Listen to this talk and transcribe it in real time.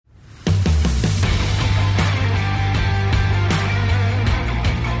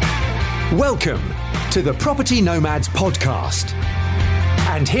Welcome to the Property Nomads podcast.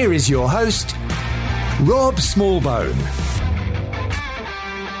 And here is your host, Rob Smallbone.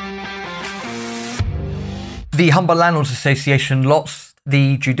 The Humber Landlords Association lost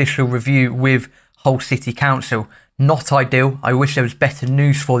the judicial review with Hull City Council. Not ideal. I wish there was better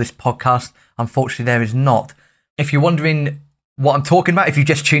news for this podcast. Unfortunately, there is not. If you're wondering what I'm talking about, if you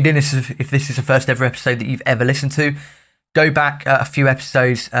just tuned in, if this is the first ever episode that you've ever listened to, go back a few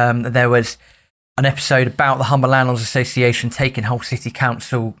episodes. There was an episode about the Humber Landlords Association taking Hull City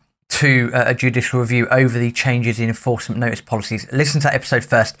Council to a judicial review over the changes in enforcement notice policies. Listen to that episode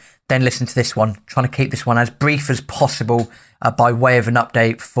first, then listen to this one. Trying to keep this one as brief as possible by way of an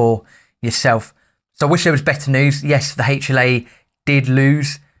update for yourself. So I wish there was better news. Yes, the HLA did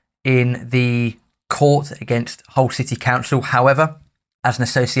lose in the court against Hull City Council. However, as an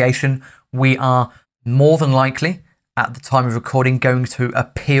association, we are more than likely, at the time of recording, going to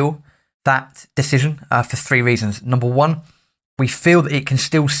appeal that decision for three reasons. Number one, we feel that it can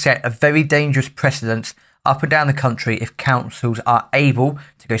still set a very dangerous precedent up and down the country if councils are able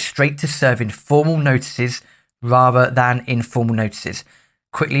to go straight to serving formal notices rather than informal notices.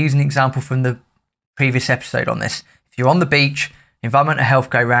 Quickly use an example from the previous episode on this. If you're on the beach, environmental health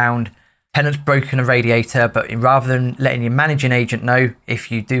go round, tenant's broken a radiator, but rather than letting your managing agent know,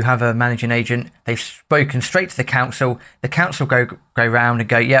 if you do have a managing agent, they've spoken straight to the council go round and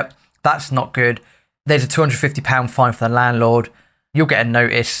go, yep, that's not good. There's a £250 fine for the landlord. You'll get a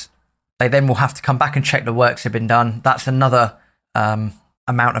notice. They then will have to come back and check the works have been done. That's another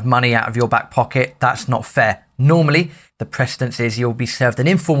amount of money out of your back pocket. That's not fair. Normally, the precedence is you'll be served an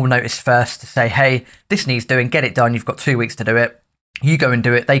informal notice first to say, hey, this needs doing, get it done. You've got 2 weeks to do it. You go and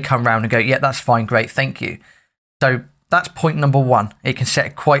do it. They come round and go, yeah, that's fine. Great. Thank you. So that's point number one. It can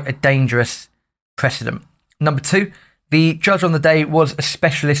set quite a dangerous precedent. Number two, the judge on the day was a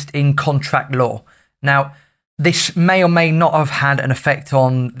specialist in contract law. Now, this may or may not have had an effect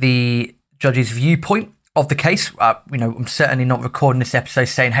on the judge's viewpoint of the case. I'm certainly not recording this episode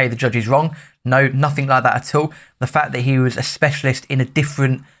saying, hey, the judge is wrong. No, nothing like that at all. The fact that he was a specialist in a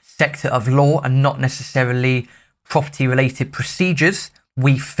different sector of law and not necessarily property-related procedures,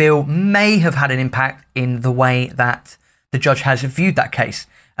 we feel may have had an impact in the way that the judge has viewed that case.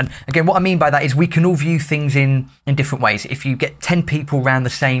 And again, what I mean by that is we can all view things in different ways. If you get 10 people around the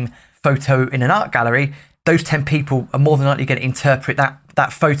same photo in an art gallery, those 10 people are more than likely going to interpret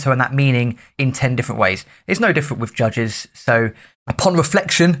that photo and that meaning in 10 different ways. It's no different with judges. So upon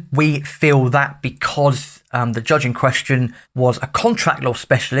reflection, we feel that because the judge in question was a contract law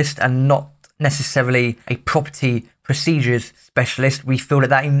specialist and not necessarily a property procedures specialist, we feel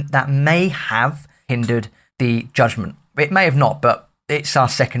that may have hindered the judgment. It may have not, but it's our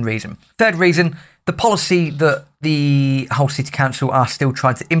second reason. Third reason, the policy that the Hull City Council are still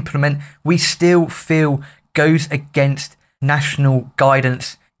trying to implement, we still feel goes against national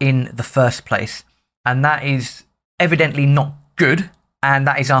guidance in the first place. And that is evidently not good. And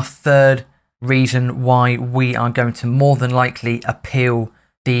that is our third reason why we are going to more than likely appeal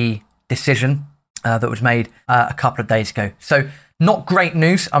the decision that was made a couple of days ago. So not great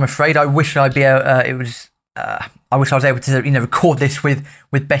news, I'm afraid. I wish I'd be able, I wish I was able to record this with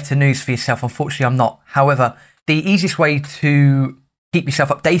better news for yourself. Unfortunately, I'm not. However, the easiest way to keep yourself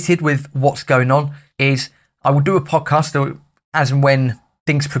updated with what's going on is I will do a podcast as and when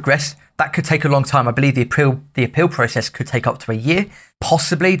things progress. That could take a long time. I believe the appeal process could take up to a year,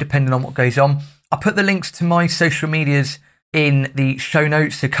 possibly, depending on what goes on. I'll put the links to my social medias in the show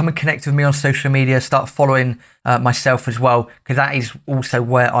notes, so come and connect with me on social media. Start following myself as well, because that is also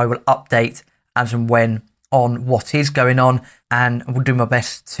where I will update as and when on what is going on, and I will do my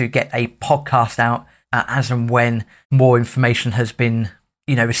best to get a podcast out as and when more information has been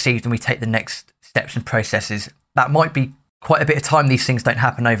received and we take the next steps and processes. That might be quite a bit of time. These things don't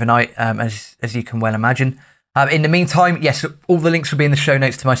happen overnight, as you can well imagine. In the meantime, yes, all the links will be in the show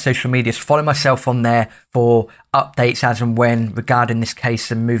notes to my social medias. Follow myself on there for updates as and when regarding this case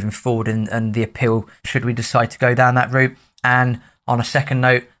and moving forward and the appeal, should we decide to go down that route. And on a second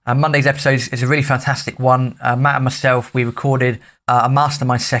note, Monday's episode is a really fantastic one. Matt and myself, we recorded a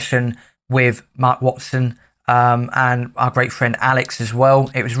mastermind session with Mark Watson and our great friend Alex as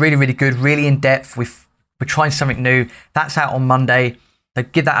well. It was really, really good, really in depth. We're trying something new. That's out on Monday. So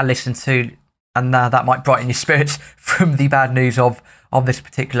give that a listen to. And that might brighten your spirits from the bad news of this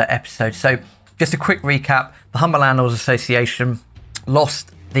particular episode. So just a quick recap. The Humber Landlords Association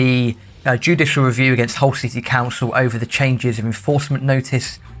lost the judicial review against Hull City Council over the changes of enforcement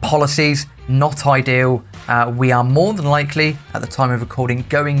notice policies. Not ideal. We are more than likely, at the time of recording,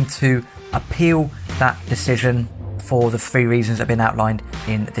 going to appeal that decision for the 3 reasons that have been outlined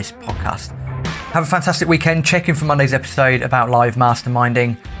in this podcast. Have a fantastic weekend. Check in for Monday's episode about live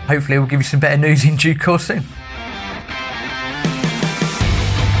masterminding. Hopefully we'll give you some better news in due course soon.